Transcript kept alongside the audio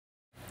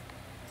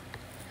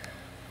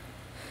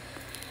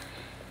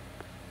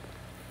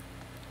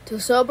To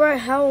celebrate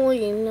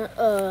Halloween,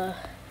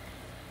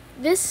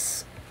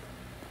 this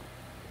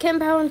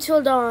Camp Out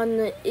Until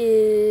Dawn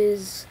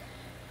is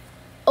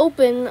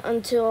open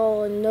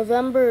until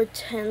November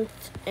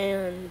 10th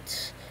and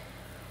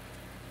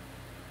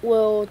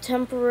will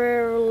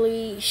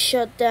temporarily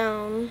shut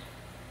down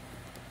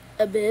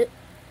a bit.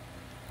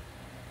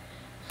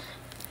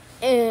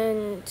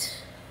 And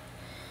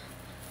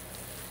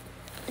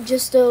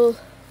just a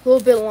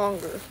little bit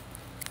longer.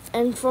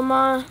 And from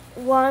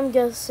what I'm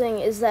guessing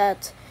is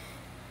that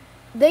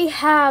they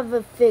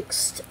have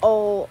fixed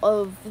all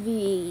of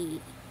the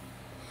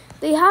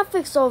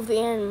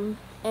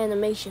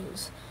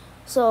animations.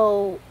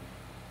 So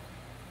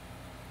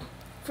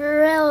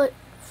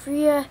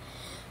theoretically,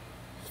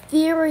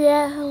 you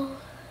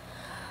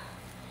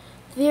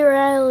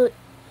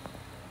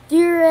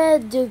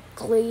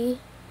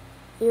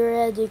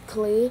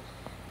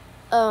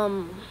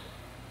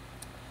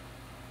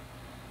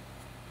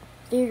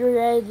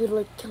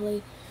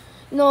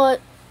know what?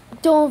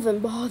 Don't even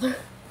bother.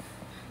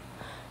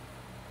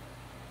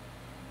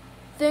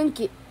 Think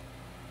it.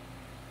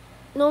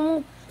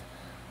 Normal.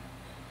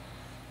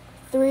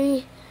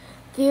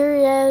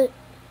 Theoretically,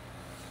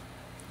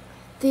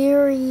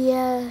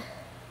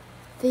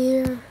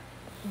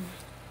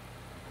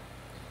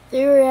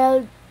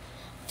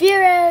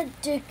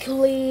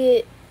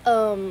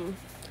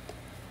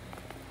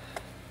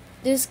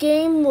 this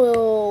game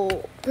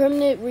will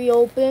permanently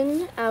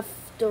reopen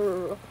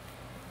after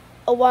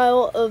a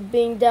while of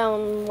being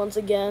down once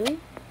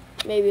again.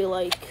 Maybe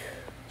like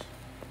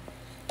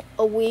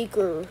a week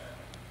or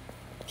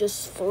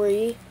just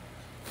 3.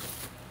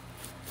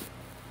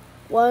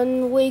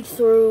 1 week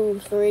through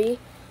 3.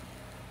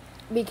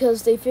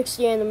 Because they fixed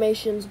the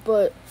animations,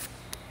 but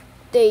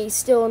they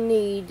still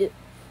need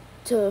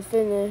to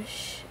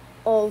finish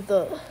all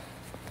the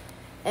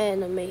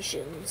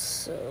animations,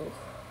 so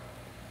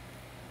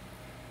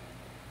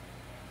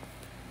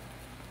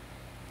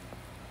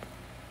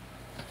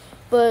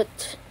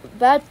but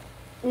bad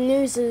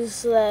news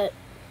is that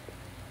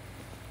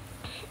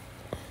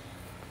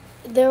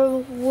there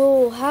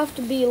will have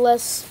to be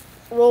less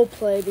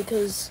roleplay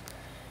because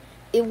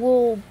it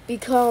will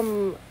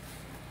become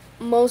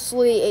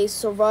mostly a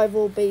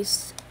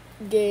survival-based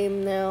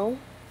game now.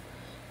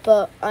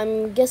 But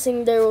I'm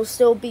guessing there will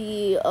still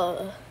be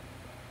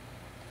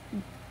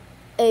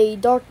a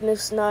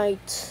Darkness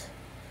Night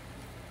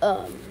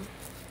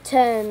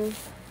 10,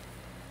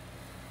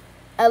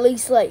 at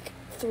least like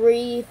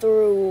 3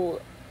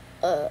 through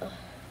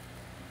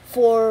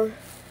 4,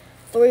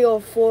 3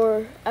 or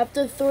 4.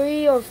 After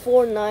 3 or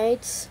 4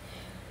 nights,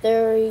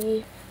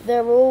 there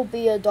will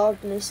be a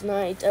Darkness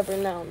Night every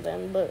now and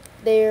then, but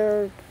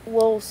there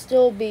will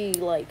still be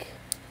like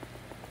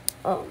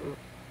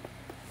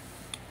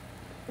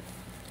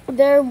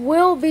there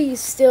will be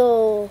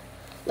still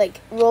like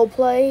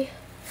roleplay,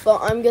 but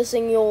I'm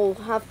guessing you'll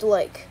have to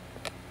like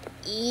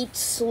eat,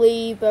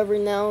 sleep every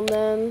now and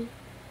then.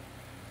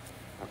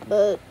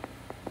 But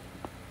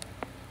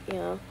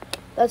yeah,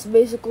 that's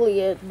basically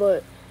it.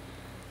 But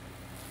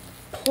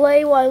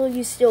play while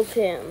you still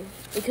can,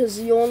 because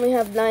you only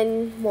have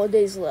 9 more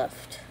days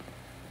left.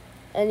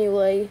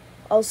 Anyway,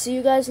 I'll see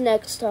you guys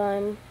next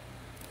time.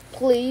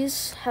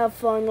 Please have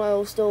fun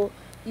while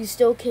you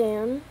still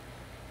can.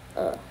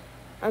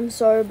 I'm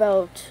sorry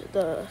about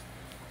the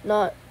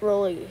not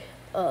really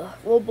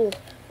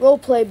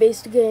roleplay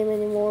based game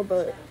anymore,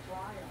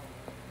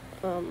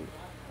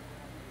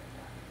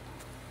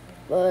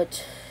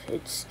 but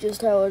it's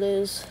just how it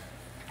is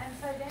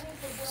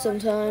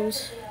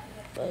sometimes.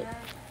 But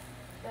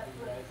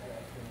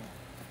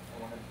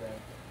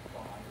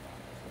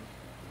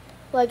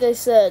like I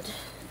said,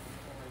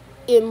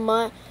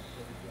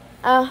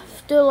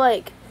 after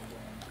like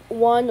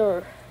 1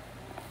 or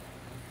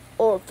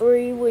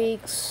 3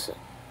 weeks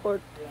or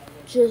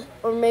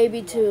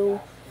maybe 2,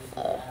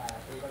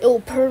 it will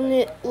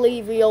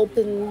permanently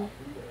reopen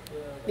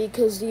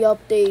because the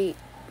update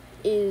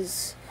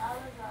is,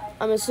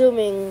 I'm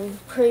assuming,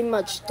 pretty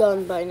much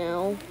done by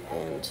now,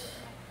 and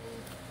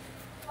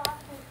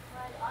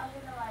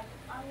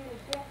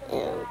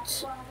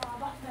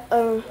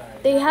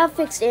they have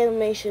fixed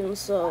animations,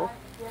 so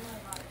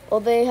all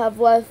they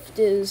have left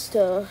is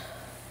to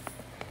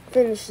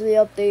finish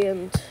the update,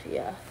 and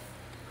yeah.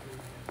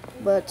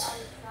 But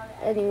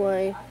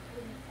anyway,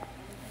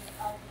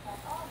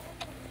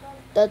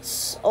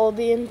 that's all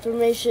the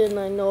information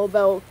I know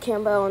about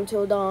Camp Out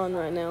Until Dawn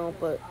right now.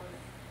 But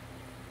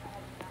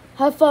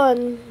have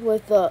fun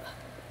with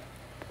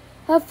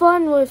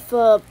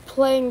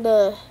playing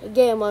the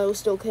game while you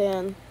still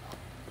can.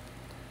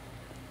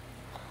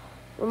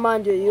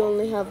 Reminder, you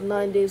only have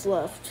 9 days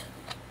left.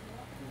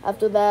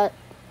 After that,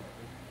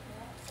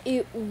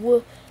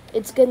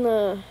 it's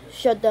gonna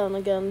shut down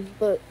again,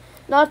 but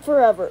not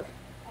forever.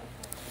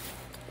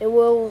 It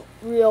will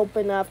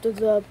reopen after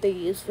the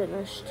update is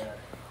finished,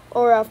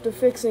 or after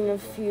fixing a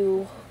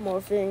few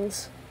more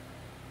things.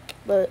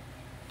 But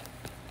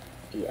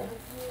yeah.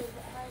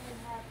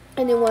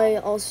 Anyway,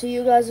 I'll see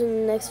you guys in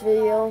the next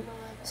video.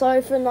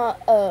 Sorry for not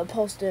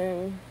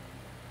posting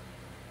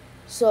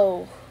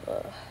so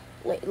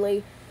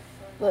lately,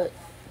 but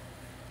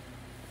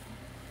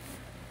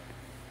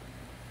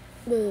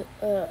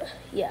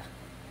yeah.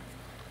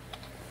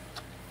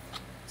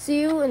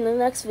 See you in the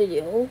next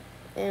video,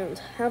 and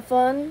have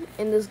fun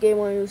in this game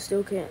while you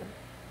still can.